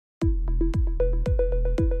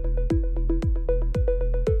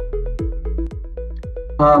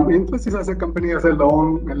Infosys as a company has a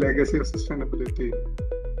long legacy of sustainability.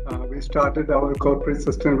 We started our corporate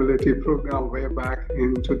sustainability program way back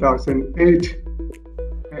in 2008.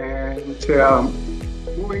 And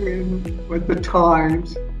moving in with the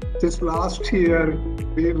times, just last year,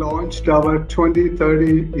 we launched our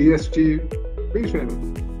 2030 ESG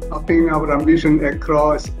vision, upping our ambition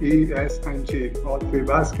across E, S, and G, all three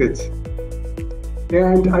baskets.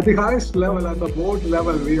 And at the highest level, at the board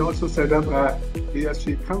level, we also set up a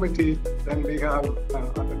ESG committee. Then we have,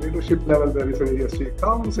 at the leadership level, there is an ESG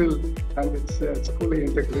council, and it's fully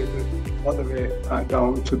integrated all the way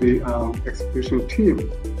down to the execution team.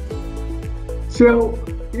 So,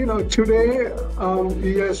 today,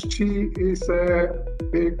 ESG is a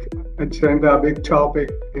big agenda, big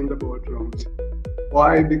topic in the boardrooms.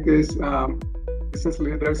 Why? Because business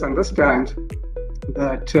leaders understand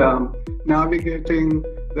that navigating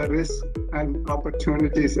the risks and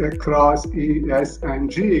opportunities across E, S,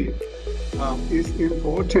 and G is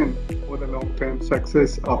important for the long-term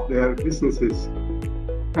success of their businesses.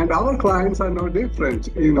 And our clients are no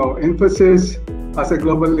different. Infosys, as a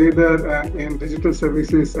global leader in digital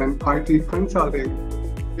services and IT consulting,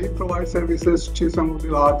 we provide services to some of the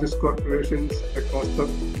largest corporations across the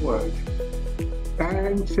world.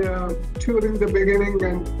 And during the beginning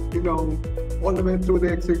and, all the way through the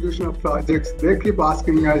execution of projects, they keep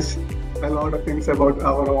asking us a lot of things about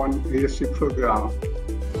our own ESG program.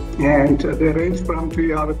 And they range from, do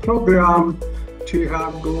you have a program? Do you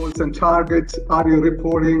have goals and targets? Are you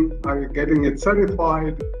reporting? Are you getting it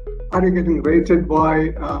certified? Are you getting rated by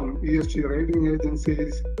ESG rating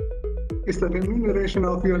agencies? Is the remuneration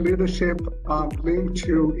of your leadership linked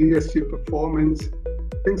to ESG performance?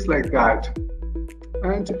 Things like that.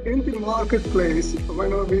 And in the marketplace,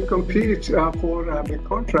 when we compete for a big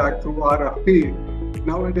contract through RFP,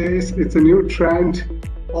 nowadays it's a new trend.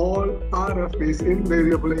 All RFPs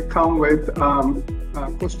invariably come with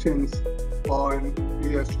questions on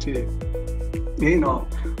ESG.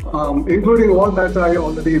 Including all that I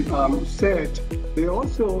already said, they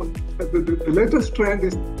also, the latest trend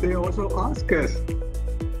is they also ask us,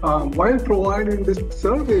 while providing this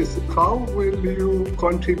service, how will you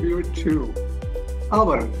contribute to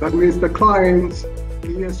that means the client's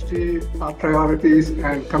ESG priorities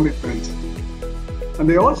and commitments. And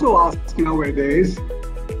they also ask nowadays,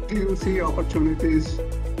 do you see opportunities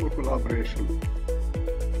for collaboration?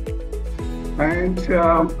 And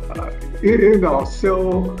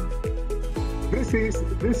so this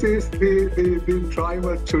is the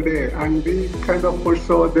driver today, and we kind of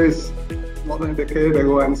foresaw this more than a decade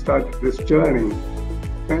ago and started this journey.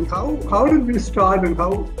 And how did we start, and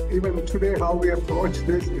how even today how we approach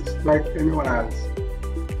this is like anyone else.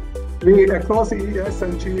 We across E, S,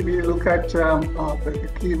 and G, we look at the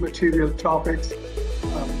key material topics,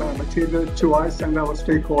 material to us and our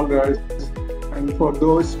stakeholders. And for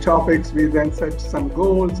those topics, we then set some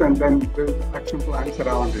goals and then build action plans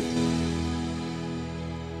around it.